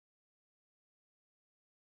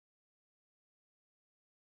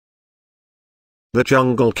The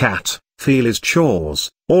jungle cat, Felis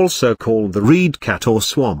chaus, also called the reed cat or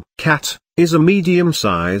swamp cat, is a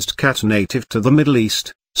medium-sized cat native to the Middle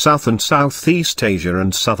East, South and Southeast Asia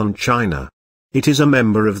and southern China. It is a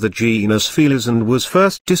member of the genus Felis and was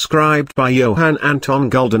first described by Johann Anton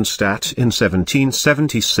Güldenstädt in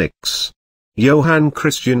 1776. Johann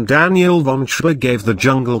Christian Daniel von Schreber gave the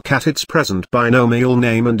jungle cat its present binomial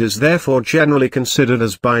name and is therefore generally considered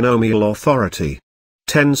as binomial authority.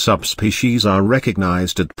 10 subspecies are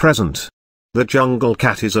recognized at present. The jungle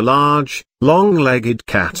cat is a large, long-legged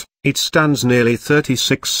cat. It stands nearly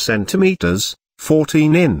 36 centimeters,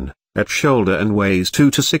 14 in, at shoulder and weighs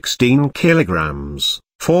 2 to 16 kilograms,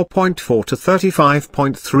 4.4 to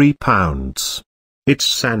 35.3 pounds. Its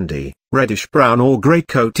sandy, reddish-brown or grey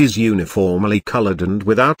coat is uniformly colored and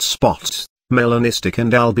without spots. Melanistic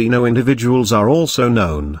and albino individuals are also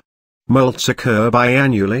known. Moults occur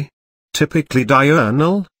biannually. Typically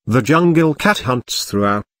diurnal, the jungle cat hunts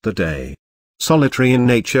throughout the day. Solitary in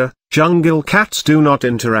nature, jungle cats do not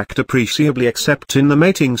interact appreciably except in the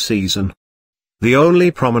mating season. The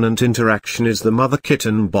only prominent interaction is the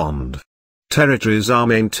mother-kitten bond. Territories are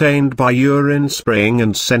maintained by urine spraying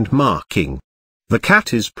and scent marking. The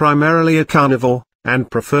cat is primarily a carnivore,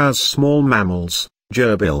 and prefers small mammals,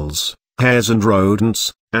 gerbils, hares and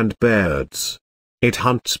rodents, and birds. It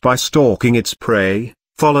hunts by stalking its prey,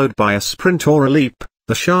 followed by a sprint or a leap.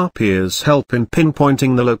 The sharp ears help in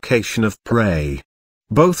pinpointing the location of prey.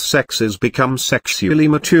 Both sexes become sexually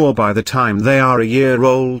mature by the time they are a year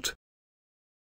old.